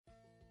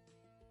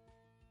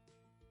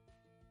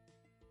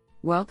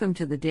Welcome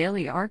to the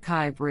Daily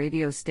Archive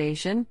radio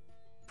station,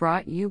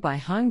 brought you by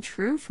Hung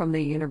Tru from the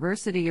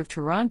University of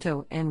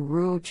Toronto and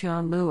Ruo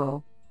Chan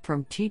Luo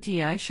from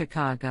TTI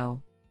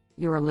Chicago.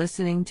 You are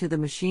listening to the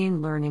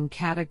Machine Learning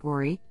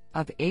category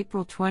of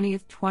April 20,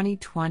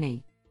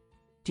 2020.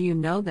 Do you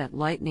know that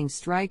lightning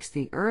strikes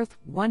the Earth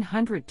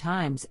 100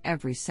 times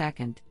every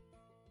second?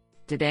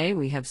 Today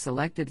we have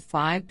selected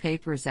 5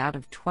 papers out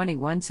of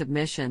 21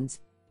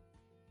 submissions.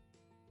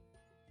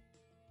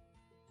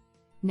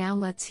 Now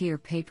let's hear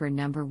paper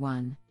number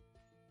 1.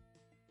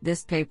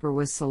 This paper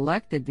was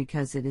selected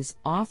because it is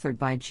authored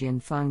by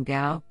Jianfeng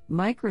Gao,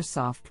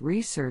 Microsoft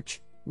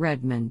Research,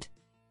 Redmond,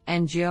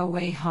 and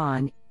Jiawei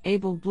Han,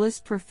 Abel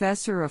Bliss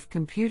Professor of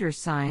Computer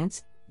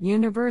Science,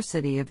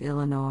 University of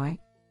Illinois.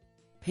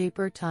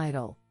 Paper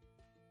title: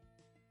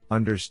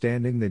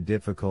 Understanding the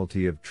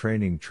Difficulty of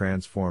Training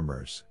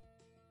Transformers.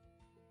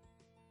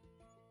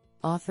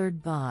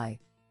 Authored by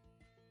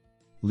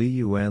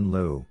Liyuan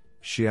Liu,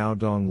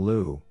 Xiaodong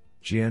Liu,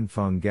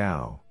 Jianfeng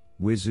Gao,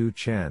 Wizhu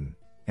Chen,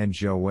 and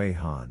Jiawei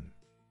Han.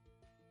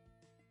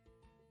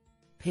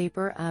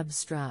 Paper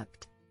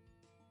abstract: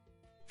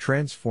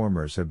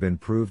 Transformers have been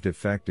proved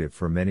effective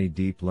for many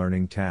deep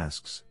learning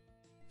tasks.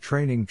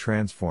 Training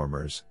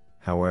transformers,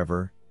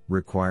 however,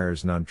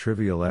 requires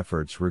non-trivial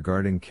efforts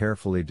regarding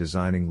carefully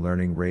designing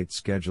learning rate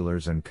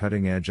schedulers and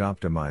cutting-edge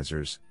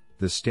optimizers.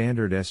 The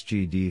standard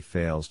SGD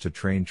fails to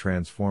train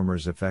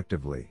transformers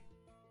effectively.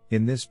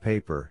 In this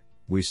paper,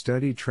 we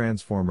study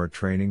transformer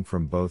training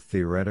from both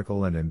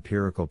theoretical and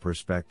empirical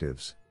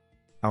perspectives.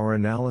 Our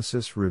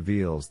analysis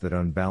reveals that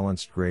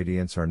unbalanced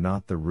gradients are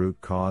not the root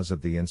cause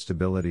of the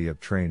instability of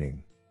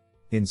training.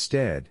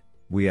 Instead,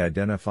 we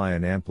identify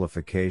an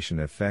amplification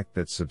effect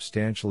that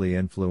substantially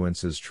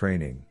influences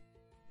training.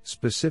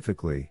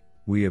 Specifically,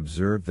 we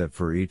observe that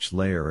for each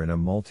layer in a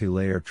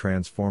multi-layer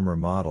transformer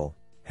model,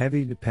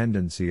 heavy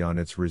dependency on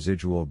its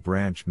residual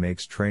branch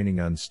makes training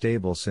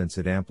unstable since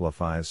it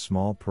amplifies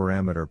small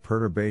parameter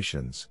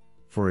perturbations,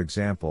 for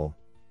example,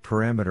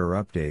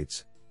 parameter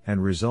updates,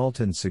 and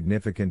result in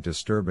significant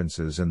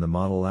disturbances in the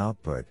model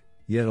output,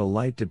 yet a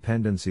light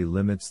dependency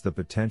limits the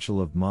potential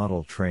of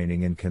model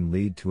training and can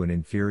lead to an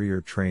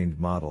inferior trained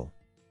model.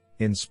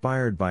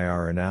 Inspired by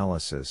our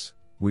analysis,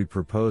 we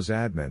propose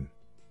admin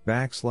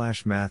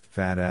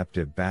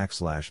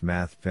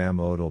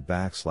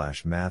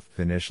 /math_fadaptive/math_fam_odal/math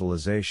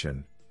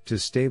initialization to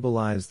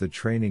stabilize the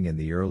training in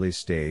the early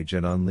stage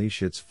and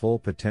unleash its full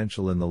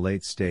potential in the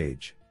late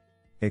stage.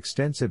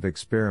 Extensive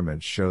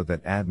experiments show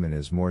that admin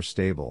is more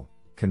stable,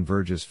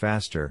 converges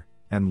faster,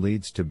 and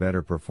leads to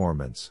better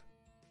performance.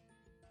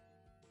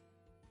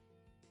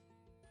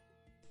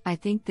 I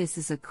think this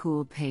is a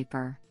cool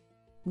paper.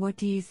 What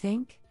do you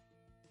think?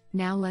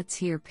 Now let's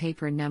hear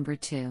paper number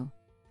 2.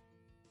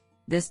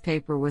 This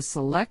paper was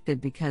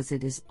selected because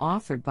it is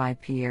authored by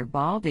Pierre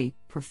Baldi,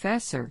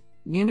 Professor,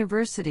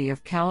 University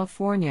of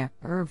California,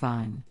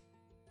 Irvine.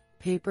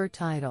 Paper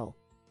title: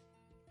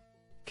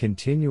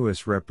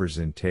 Continuous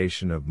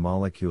Representation of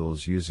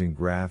Molecules Using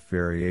Graph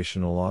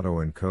Variational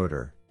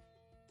Autoencoder.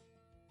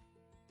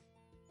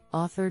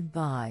 Authored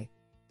by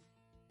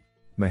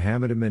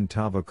Mohammedamin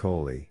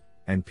Tavakoli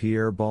and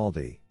Pierre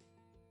Baldi.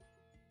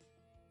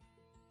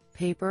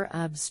 Paper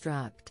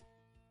abstract: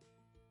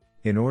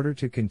 In order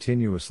to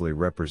continuously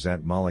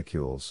represent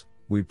molecules,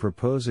 we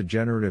propose a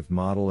generative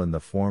model in the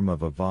form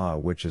of a VA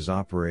which is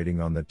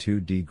operating on the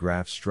 2D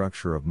graph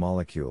structure of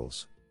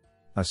molecules.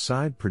 A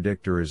side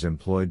predictor is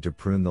employed to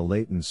prune the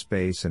latent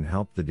space and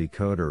help the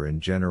decoder in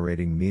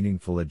generating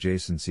meaningful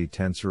adjacency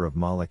tensor of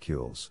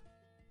molecules.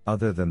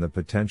 Other than the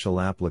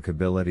potential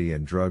applicability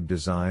in drug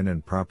design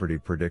and property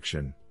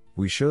prediction,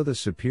 we show the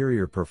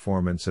superior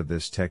performance of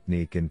this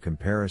technique in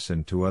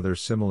comparison to other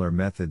similar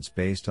methods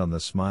based on the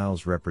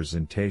SMILES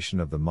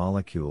representation of the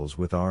molecules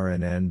with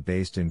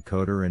RNN-based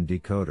encoder and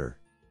decoder.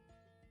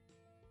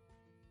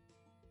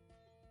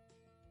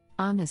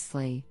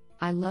 Honestly,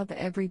 I love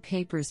every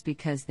papers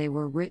because they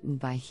were written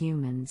by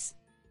humans.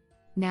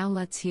 Now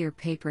let's hear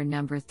paper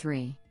number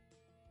 3.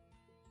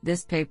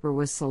 This paper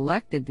was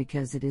selected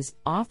because it is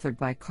authored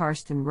by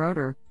Carsten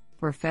Roeder,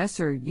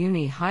 Professor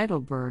Uni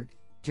Heidelberg,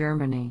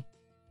 Germany.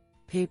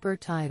 Paper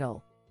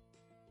title: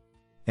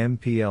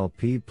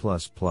 MPLP++,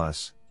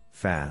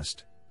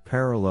 FAST,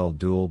 Parallel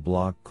Dual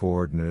Block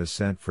Coordinate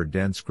Ascent for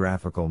Dense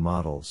Graphical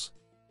Models.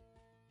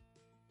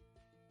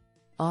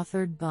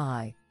 Authored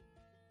by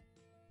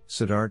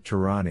Siddharth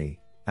Tarani,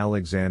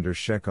 Alexander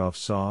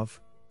Shekhovtsov,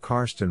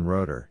 Carsten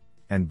Roeder,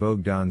 and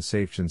Bogdan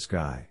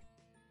Savchinsky.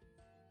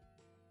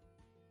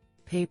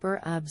 Paper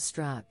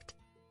abstract: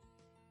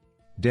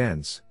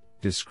 Dense,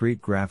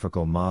 discrete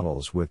graphical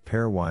models with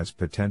pairwise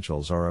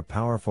potentials are a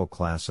powerful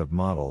class of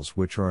models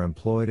which are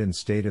employed in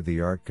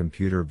state-of-the-art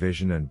computer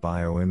vision and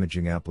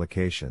bioimaging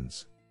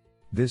applications.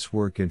 This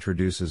work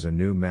introduces a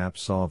new map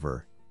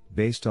solver,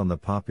 based on the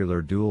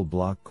popular dual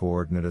block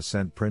coordinate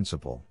ascent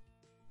principle.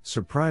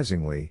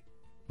 Surprisingly,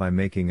 by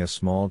making a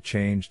small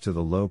change to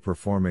the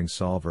low-performing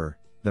solver,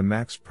 the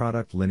max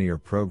product linear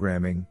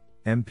programming,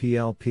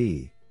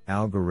 MPLP,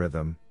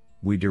 algorithm,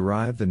 we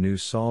derive the new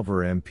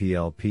solver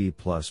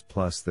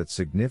MPLP++ that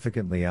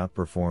significantly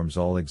outperforms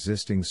all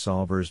existing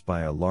solvers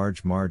by a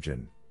large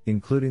margin,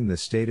 including the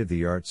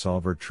state-of-the-art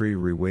solver tree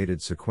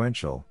reweighted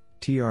sequential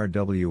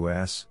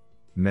TRWS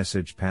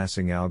message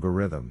passing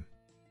algorithm.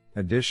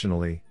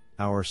 Additionally,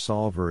 our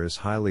solver is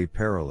highly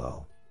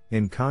parallel,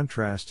 in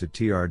contrast to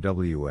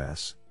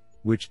TRWS,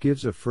 which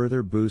gives a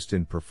further boost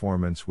in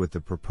performance with the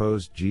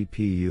proposed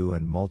GPU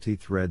and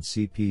multi-thread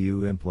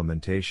CPU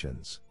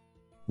implementations.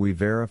 We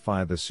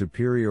verify the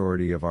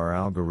superiority of our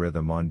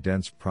algorithm on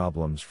dense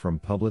problems from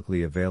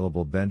publicly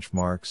available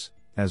benchmarks,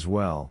 as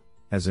well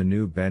as a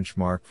new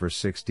benchmark for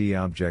 6D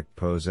object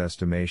pose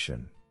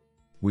estimation.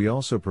 We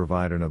also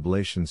provide an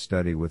ablation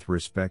study with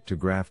respect to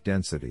graph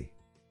density.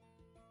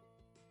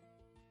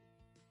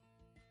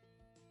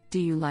 Do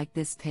you like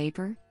this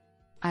paper?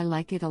 I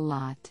like it a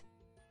lot.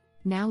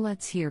 Now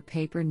let's hear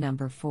paper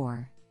number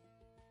 4.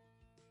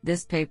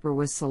 This paper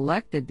was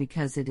selected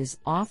because it is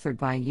authored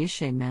by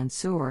Yishay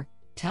Mansour,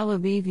 Tel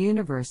Aviv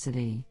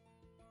University.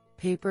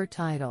 Paper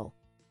title: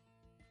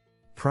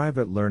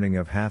 Private Learning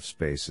of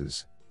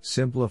Half-Spaces,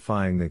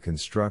 Simplifying the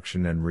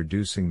Construction and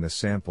Reducing the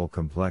Sample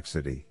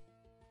Complexity.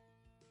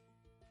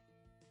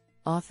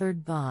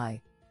 Authored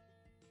by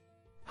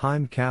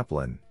Chaim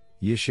Kaplan,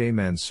 Yishay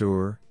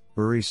Mansour,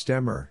 Uri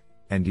Stemmer,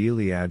 and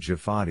Eliad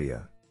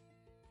Jafadia.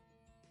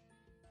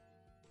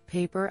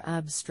 Paper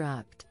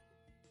abstract: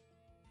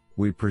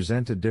 We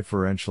present a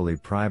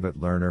differentially private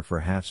learner for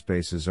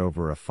half-spaces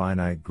over a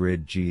finite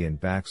grid G in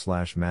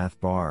 \math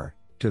bar,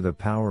 to the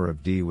power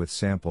of D with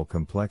sample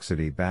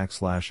complexity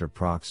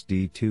 \approx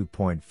D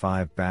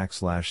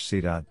 2.5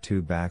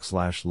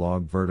 C.2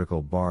 log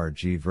vertical bar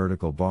G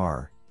vertical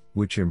bar,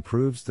 which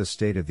improves the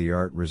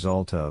state-of-the-art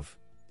result of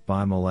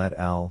Beimel et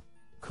al.,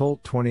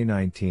 Colt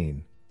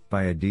 2019,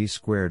 by a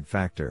D-squared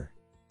factor.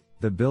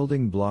 The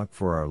building block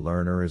for our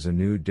learner is a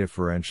new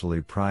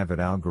differentially private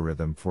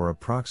algorithm for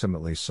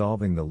approximately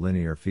solving the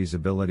linear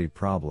feasibility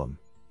problem,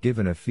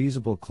 given a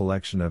feasible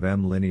collection of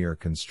M linear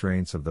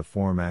constraints of the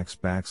form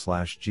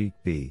X\G.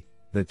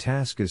 The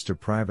task is to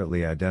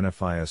privately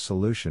identify a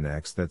solution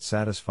X that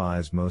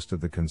satisfies most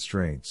of the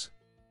constraints.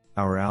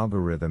 Our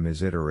algorithm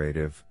is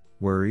iterative,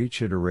 where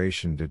each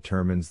iteration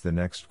determines the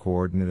next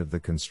coordinate of the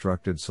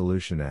constructed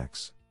solution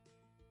X.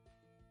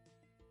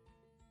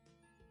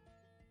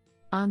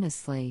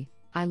 Honestly,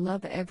 I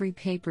love every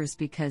papers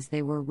because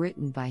they were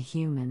written by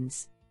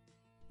humans.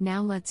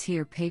 Now let's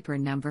hear paper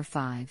number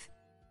 5.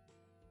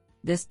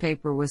 This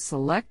paper was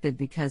selected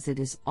because it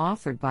is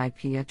authored by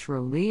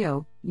Pietro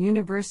Leo,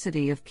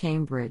 University of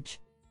Cambridge.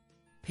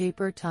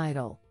 Paper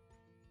title: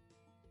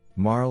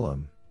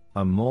 Marlum,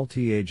 a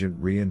multi-agent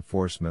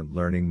reinforcement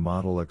learning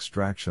model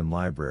extraction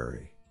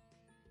library.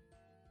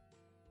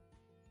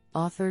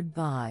 Authored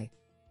by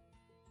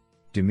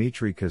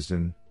Dimitri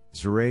Kazdan,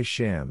 Zeray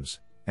Shams,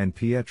 and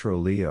Pietro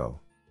Leo.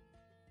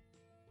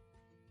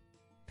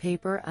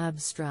 Paper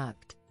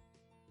abstract: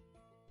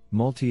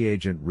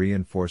 Multi-agent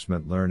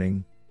reinforcement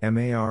learning,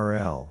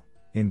 MARL,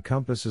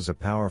 encompasses a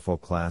powerful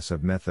class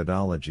of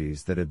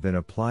methodologies that have been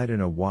applied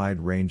in a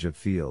wide range of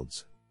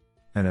fields.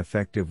 An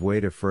effective way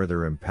to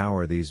further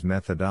empower these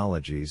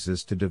methodologies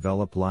is to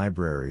develop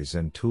libraries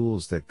and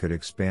tools that could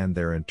expand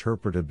their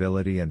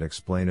interpretability and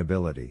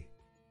explainability.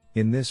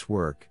 In this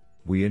work,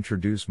 we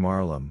introduce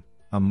Marlum,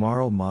 a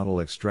Marl model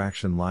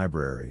extraction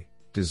library,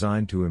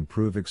 designed to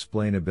improve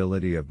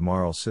explainability of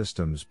Marl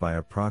systems by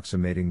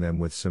approximating them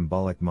with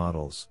symbolic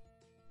models.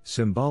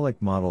 Symbolic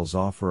models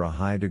offer a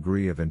high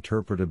degree of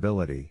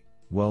interpretability,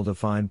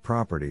 well-defined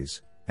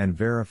properties, and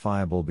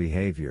verifiable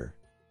behavior.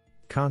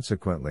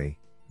 Consequently,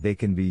 they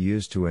can be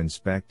used to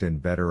inspect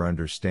and better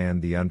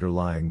understand the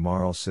underlying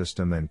Marl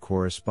system and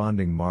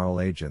corresponding Marl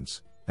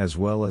agents, as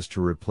well as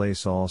to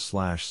replace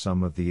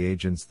all/some of the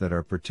agents that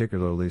are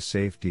particularly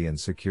safety and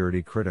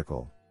security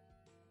critical.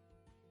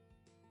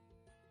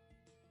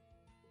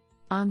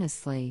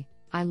 Honestly,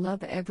 I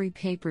love every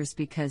papers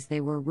because they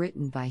were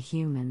written by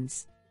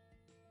humans.